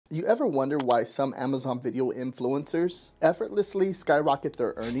You ever wonder why some Amazon video influencers effortlessly skyrocket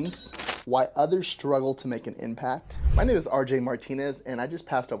their earnings, why others struggle to make an impact? My name is RJ Martinez, and I just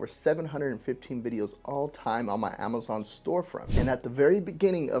passed over 715 videos all time on my Amazon storefront. And at the very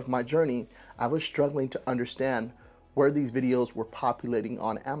beginning of my journey, I was struggling to understand where these videos were populating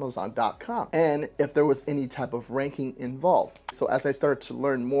on Amazon.com and if there was any type of ranking involved. So as I started to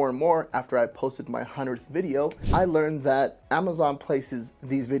learn more and more after I posted my 100th video, I learned that Amazon places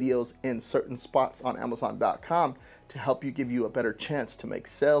these videos in certain spots on Amazon.com to help you, give you a better chance to make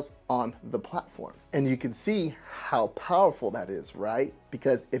sales on the platform. And you can see how powerful that is, right?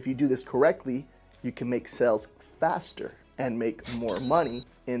 Because if you do this correctly, you can make sales faster and make more money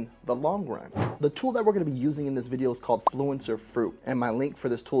in the long run. The tool that we're going to be using in this video is called Fluencer Fruit, and my link for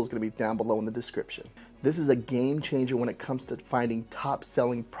this tool is going to be down below in the description. This is a game changer when it comes to finding top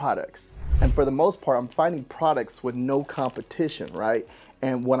selling products. And for the most part, I'm finding products with no competition, right?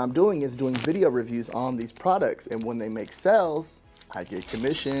 And what I'm doing is doing video reviews on these products, and when they make sales, I get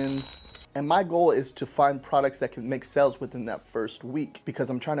commissions. And my goal is to find products that can make sales within that first week, because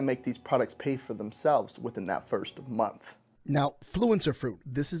I'm trying to make these products pay for themselves within that first month. Now, Fluencer Fruit,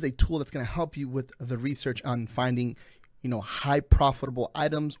 this is a tool that's going to help you with the research on finding, high profitable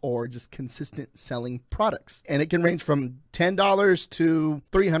items or just consistent selling products. And it can range from $10 to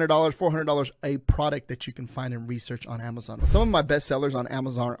 $300, $400, a product that you can find and research on Amazon. Some of my best sellers on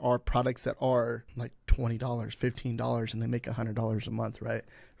Amazon are products that are like $20, $15, and they make $100 a month, right?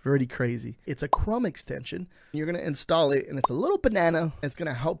 Pretty crazy. It's a Chrome extension. You're going to install it, and it's a little banana. It's going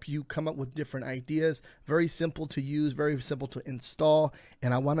to help you come up with different ideas. Very simple to use, very simple to install.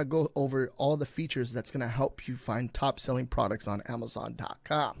 And I want to go over all the features that's going to help you find top selling products on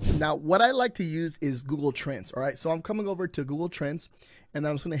Amazon.com. Now, what I like to use is Google Trends. All right. So I'm coming over to Google Trends, and then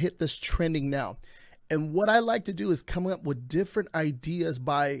I'm just going to hit this trending now. And what I like to do is come up with different ideas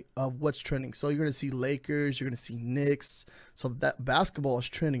of what's trending. So you're going to see Lakers, you're going to see Knicks. So that basketball is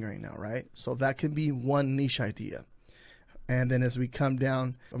trending right now, right? So that can be one niche idea. And then as we come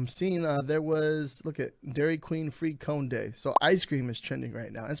down, I'm seeing there was, look at Dairy Queen Free Cone Day. So ice cream is trending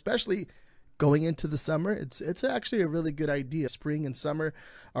right now, especially going into the summer. It's actually a really good idea. Spring and summer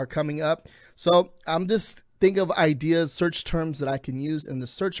are coming up. So I'm just think of ideas, search terms that I can use in the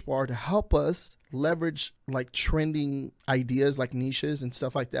search bar to help us leverage like trending ideas like niches and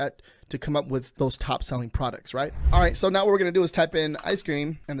stuff like that to come up with those top selling products, right? All right, so now what we're gonna do is type in ice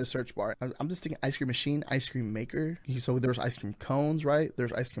cream in the search bar. I'm just thinking ice cream machine, ice cream maker. So there's ice cream cones, right?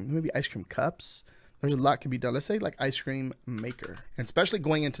 There's ice cream, maybe ice cream cups. There's a lot can be done. Let's say like ice cream maker. And especially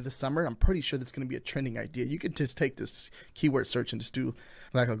going into the summer, I'm pretty sure that's going to be a trending idea. You could just take this keyword search and just do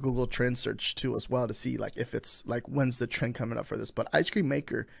like a Google trend search too as well to see like if it's like when's the trend coming up for this. But ice cream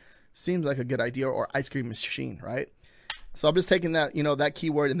maker seems like a good idea, or ice cream machine, right? So I'm just taking that, that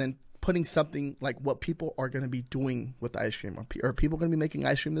keyword and then putting something like what people are going to be doing with the ice cream. Are people going to be making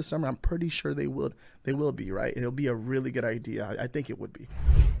ice cream this summer? I'm pretty sure they will be, right? It'll be a really good idea. I think it would be.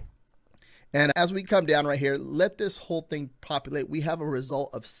 And as we come down right here, let this whole thing populate. We have a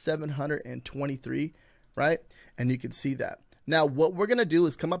result of 723, right? And you can see that. Now, what we're going to do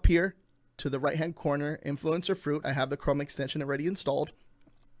is come up here to the right-hand corner, Influencer Fruit. I have the Chrome extension already installed.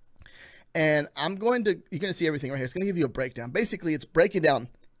 And you're going to see everything right here. It's going to give you a breakdown. Basically, it's breaking down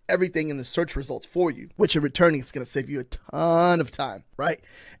everything in the search results for you, which in return is going to save you a ton of time, right?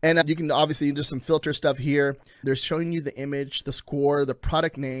 And you can obviously do some filter stuff here. They're showing you the image, the score, the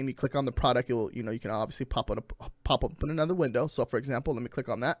product name. You click on the product, it will, you can obviously pop up in another window. So for example, let me click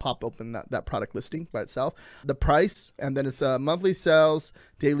on that, pop open that product listing by itself, the price, and then it's monthly sales,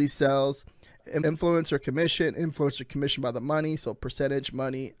 daily sales, influencer commission by the money. So percentage,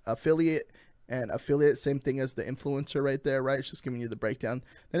 money, affiliate, and affiliate, same thing as the influencer right there, right? It's just giving you the breakdown.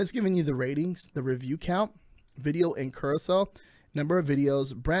 Then it's giving you the ratings, the review count, video and carousel, number of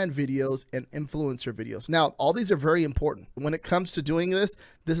videos, brand videos, and influencer videos. Now, all these are very important. When it comes to doing this,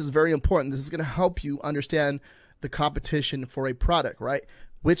 this is very important. This is going to help you understand the competition for a product, right?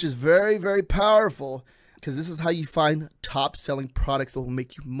 Which is very, very powerful, because this is how you find top selling products that will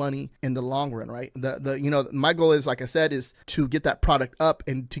make you money in the long run, right? My goal is, like I said, is to get that product up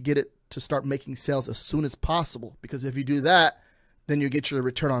and to get it to start making sales as soon as possible, because if you do that, then you get your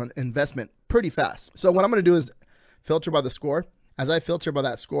return on investment pretty fast. So what I'm going to do is filter by the score. As I filter by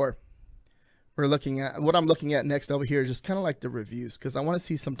that score, what I'm looking at next over here is just kind of like the reviews, because I want to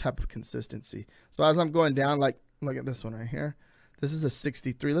see some type of consistency. So as I'm going down, like look at this one right here. This is a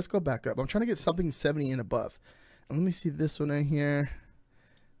 63. Let's go back up. I'm trying to get something 70 and above. And let me see this one right here.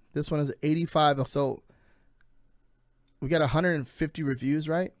 This one is 85. So we got 150 reviews,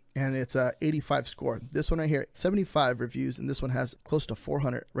 right? and it's a 85 score. This one right here, 75 reviews, and this one has close to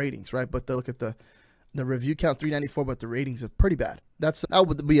 400 ratings, right? But look at the review count, 394, but the ratings are pretty bad. That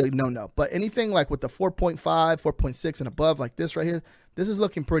would be a no-no. But anything like with the 4.5, 4.6 and above, like this right here, this is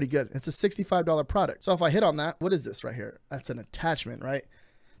looking pretty good. It's a $65 product. So if I hit on that, what is this right here? That's an attachment, right?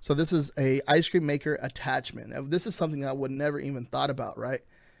 So this is a ice cream maker attachment. Now, this is something I would never even thought about, right?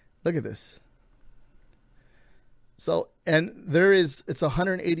 Look at this. So, and it's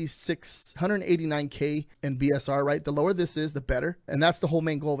 189K in BSR, right? The lower this is, the better. And that's the whole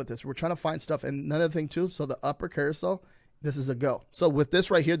main goal with this. We're trying to find stuff. And another thing too, so the upper carousel, this is a go. So with this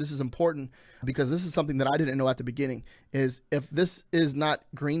right here, this is important because this is something that I didn't know at the beginning, is if this is not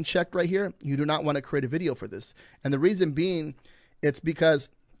green checked right here, you do not want to create a video for this. And the reason being, it's because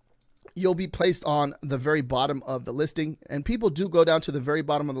you'll be placed on the very bottom of the listing, and people do go down to the very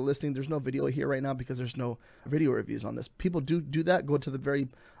bottom of the listing. There's no video here right now because there's no video reviews on this. People do that, go to the very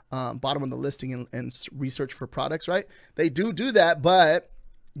bottom of the listing and research for products, right? They do that, but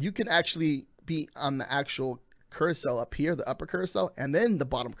you can actually be on the actual carousel up here, the upper carousel, and then the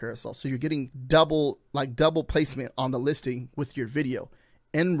bottom carousel. So you're getting double placement on the listing with your video.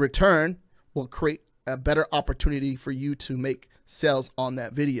 In return, will create a better opportunity for you to make sales on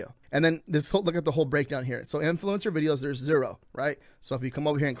that video. And then look at the whole breakdown here. So influencer videos, there's 0, right? So if you come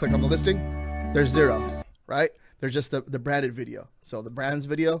over here and click on the listing, there's 0, right? There's just the branded video. So the brands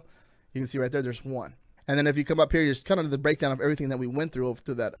video, you can see right there, there's 1. And then if you come up here, just kind of the breakdown of everything that we went through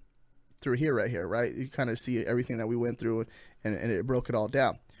here, right here, right? You kind of see everything that we went through, and it broke it all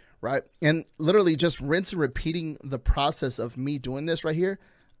down, right? And literally just rinse and repeating the process of me doing this right here,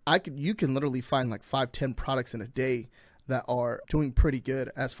 you can literally find like 5-10 products in a day that are doing pretty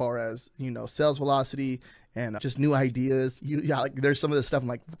good as far as, sales velocity and just new ideas. There's some of this stuff I'm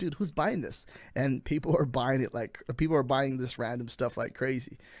like, dude, who's buying this? And people are buying it, people are buying this random stuff like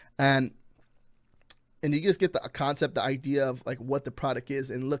crazy. And you just get the concept, the idea of like what the product is,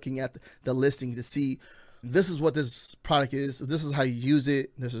 and looking at the listing to see this is what this product is. This is how you use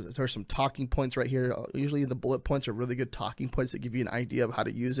it. There's some talking points right here. Usually the bullet points are really good talking points that give you an idea of how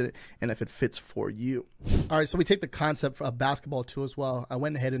to use it and if it fits for you. All right, so we take the concept of basketball too as well. I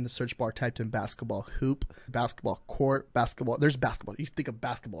went ahead in the search bar, typed in basketball hoop, basketball court, basketball. There's basketball. You think of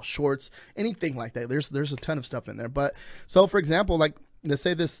basketball shorts, anything like that. There's a ton of stuff in there. But so for example, like let's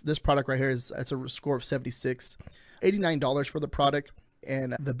say this product right here it's a score of 76, $89 for the product.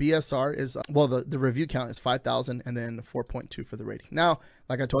 And the BSR is, well, the review count is 5,000 and then 4.2 for the rating. Now,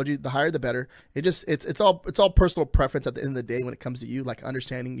 like I told you, the higher the better. It's all personal preference at the end of the day when it comes to you, like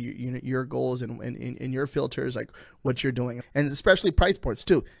understanding your goals and your filters, like what you're doing, and especially price points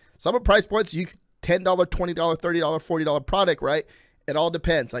too. Some of price points, $10, $20, $30, $40 product, right? It all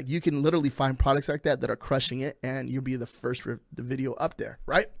depends. Like you can literally find products like that are crushing it, and you'll be the first the video up there,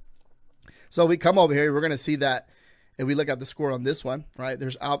 right? So we come over here, we're gonna see that. If we look at the score on this one, right,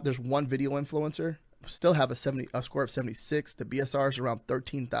 there's one video influencer, still have a score of 76. The BSR is around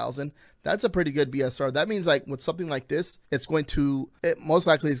 13,000. That's a pretty good BSR. That means like with something like this, it most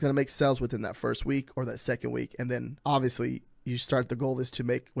likely is going to make sales within that first week or that second week. And then obviously the goal is to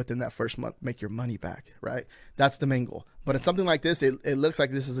make within that first month, make your money back, right? That's the main goal. But it's something like this, it looks like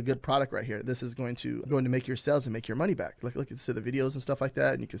this is a good product right here. This is going to make your sales and make your money back. Look at the videos and stuff like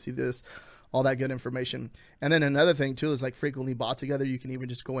that. And you can see this, all that good information. And then another thing too is like frequently bought together. You can even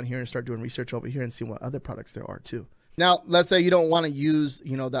just go in here and start doing research over here and see what other products there are too. Now, let's say you don't want to use,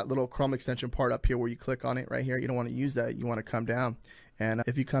 that little Chrome extension part up here where you click on it right here. You don't want to use that. You want to come down. And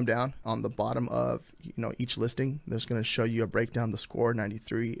if you come down on the bottom of, each listing, there's going to show you a breakdown, the score,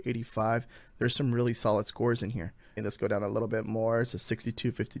 93, 85. There's some really solid scores in here. And let's go down a little bit more. It's a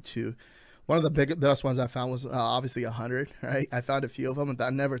 62, 52. One of the best ones I found was obviously 100, right? I found a few of them and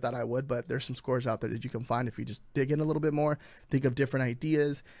I never thought I would, but there's some scores out there that you can find if you just dig in a little bit more, think of different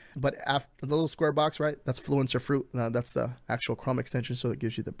ideas. But after the little square box, right, that's Fluencer Fruit. That's the actual Chrome extension, so it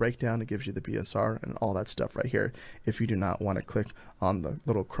gives you the breakdown, it gives you the BSR and all that stuff right here if you do not want to click on the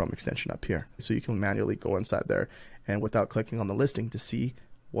little Chrome extension up here. So you can manually go inside there and without clicking on the listing to see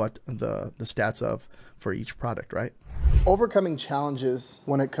what the stats of for each product, right? Overcoming challenges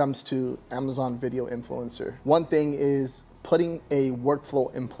when it comes to Amazon Video Influencer. One thing is putting a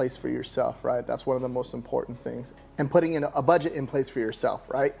workflow in place for yourself, right? That's one of the most important things. And putting in a budget in place for yourself,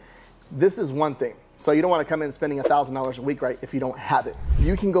 right? This is one thing. So you don't want to come in spending $1,000 a week, right, if you don't have it.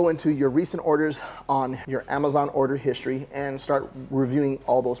 You can go into your recent orders on your Amazon order history and start reviewing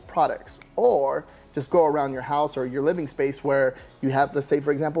all those products. Or just go around your house or your living space where you have, let's say,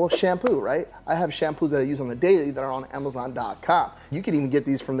 for example, shampoo, right? I have shampoos that I use on the daily that are on Amazon.com. You can even get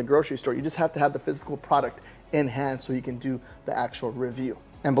these from the grocery store. You just have to have the physical product in hand so you can do the actual review.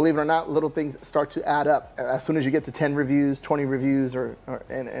 And believe it or not, little things start to add up. As soon as you get to 10 reviews, 20 reviews,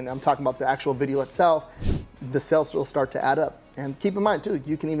 and I'm talking about the actual video itself, the sales will start to add up. And keep in mind too,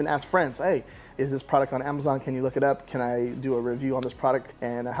 you can even ask friends, hey, is this product on Amazon? Can you look it up? Can I do a review on this product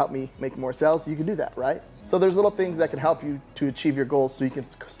and help me make more sales? You can do that, right? So there's little things that can help you to achieve your goals so you can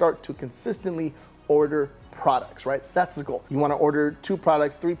start to consistently order products, right? That's the goal. You want to order 2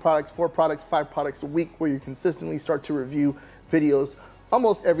 products, 3 products, 4 products, 5 products a week where you consistently start to review videos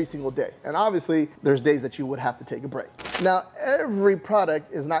almost every single day. And obviously there's days that you would have to take a break. Now, every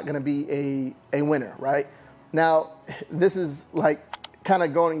product is not going to be a winner, right? Now, this is like kind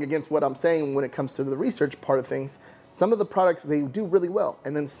of going against what I'm saying when it comes to the research part of things. Some of the products, they do really well.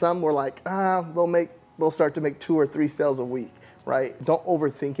 And then some were like, they'll start to make 2 or 3 sales a week, right? Don't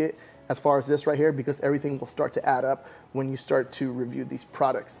overthink it as far as this right here, because everything will start to add up when you start to review these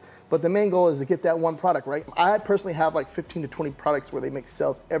products. But the main goal is to get that one product, right? I personally have like 15 to 20 products where they make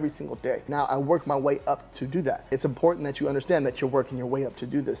sales every single day. Now I work my way up to do that. It's important that you understand that you're working your way up to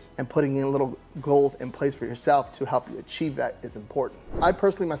do this, and putting in little goals in place for yourself to help you achieve that is important. I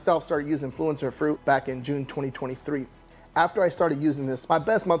personally myself started using Fluencer Fruit back in June 2023. After I started using this, my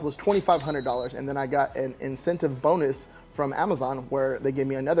best month was $2,500, and then I got an incentive bonus from Amazon where they gave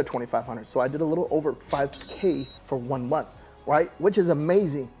me another $2,500. So I did a little over $5K for 1 month, right? Which is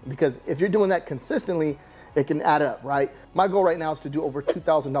amazing, because if you're doing that consistently, it can add up, right? My goal right now is to do over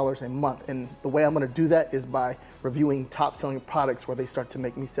 $2,000 a month. And the way I'm gonna do that is by reviewing top selling products where they start to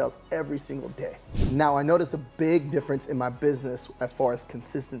make me sales every single day. Now, I notice a big difference in my business as far as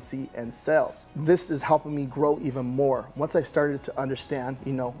consistency and sales. This is helping me grow even more. Once I started to understand,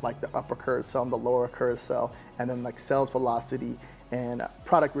 like the upper carousel and the lower carousel, and then like sales velocity and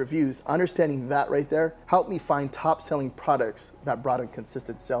product reviews, understanding that right there helped me find top selling products that brought in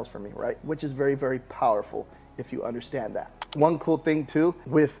consistent sales for me, right? Which is very, very powerful if you understand that. One cool thing too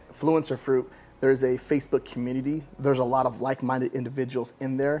with Fluencer Fruit, there's a Facebook community. There's a lot of like-minded individuals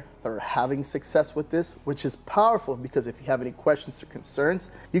in there that are having success with this, which is powerful, because if you have any questions or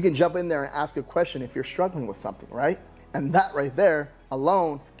concerns, you can jump in there and ask a question if you're struggling with something, right? And that right there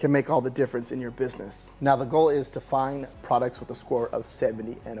alone can make all the difference in your business. Now, the goal is to find products with a score of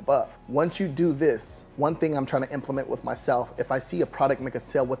 70 and above. Once you do this, one thing I'm trying to implement with myself, if I see a product make a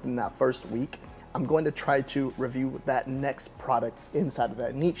sale within that first week, I'm going to try to review that next product inside of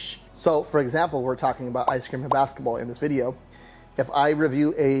that niche. So for example, we're talking about ice cream and basketball in this video. If I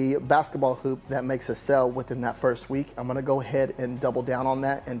review a basketball hoop that makes a sale within that first week, I'm gonna go ahead and double down on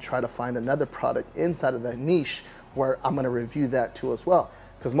that and try to find another product inside of that niche where I'm gonna review that too as well.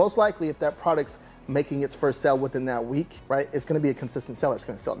 Because most likely if that product's making its first sale within that week, right, it's gonna be a consistent seller. It's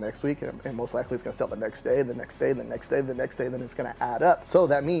gonna sell next week, and most likely it's gonna sell the next day, the next day, the next day, the next day, then it's gonna add up. So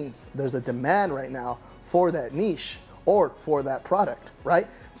that means there's a demand right now for that niche or for that product, right?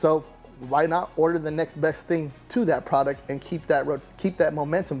 So why not order the next best thing to that product and keep that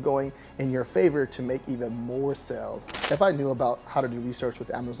momentum going in your favor to make even more sales? If I knew about how to do research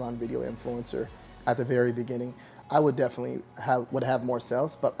with Amazon Video Influencer at the very beginning, I would definitely have more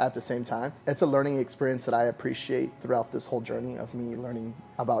sales, but at the same time, it's a learning experience that I appreciate throughout this whole journey of me learning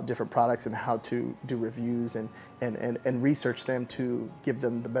about different products and how to do reviews and research them to give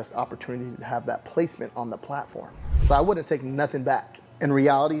them the best opportunity to have that placement on the platform. So I wouldn't take nothing back. In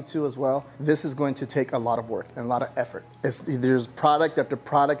reality too as well, this is going to take a lot of work and a lot of effort. There's product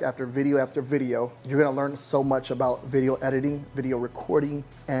after video. You're gonna learn so much about video editing, video recording,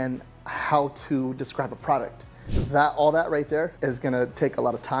 and how to describe a product. All that right there is gonna take a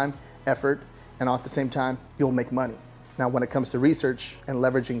lot of time, effort, and at the same time, you'll make money. Now, when it comes to research and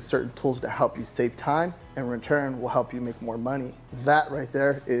leveraging certain tools to help you save time, in return will help you make more money, that right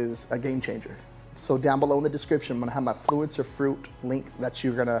there is a game changer. So down below in the description, I'm gonna have my Fluencer Fruit link that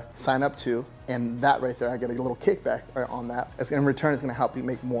you're gonna sign up to, and that right there, I get a little kickback on that. In return, it's gonna help you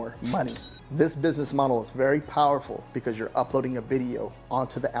make more money. This business model is very powerful because you're uploading a video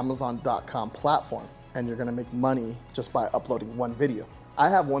onto the Amazon.com platform, and you're gonna make money just by uploading one video. I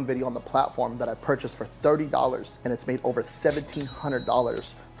have one video on the platform that I purchased for $30, and it's made over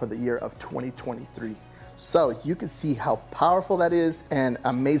 $1,700 for the year of 2023. So you can see how powerful that is, and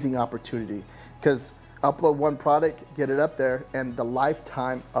amazing opportunity, because upload one product, get it up there, and the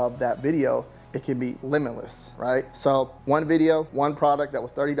lifetime of that video, it can be limitless, right? So one video, one product that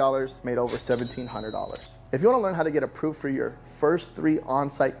was $30, made over $1,700. If you wanna learn how to get approved for your first 3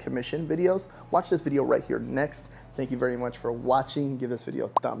 on-site commission videos, watch this video right here next. Thank you very much for watching. Give this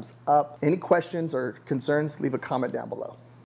video a thumbs up. Any questions or concerns, leave a comment down below.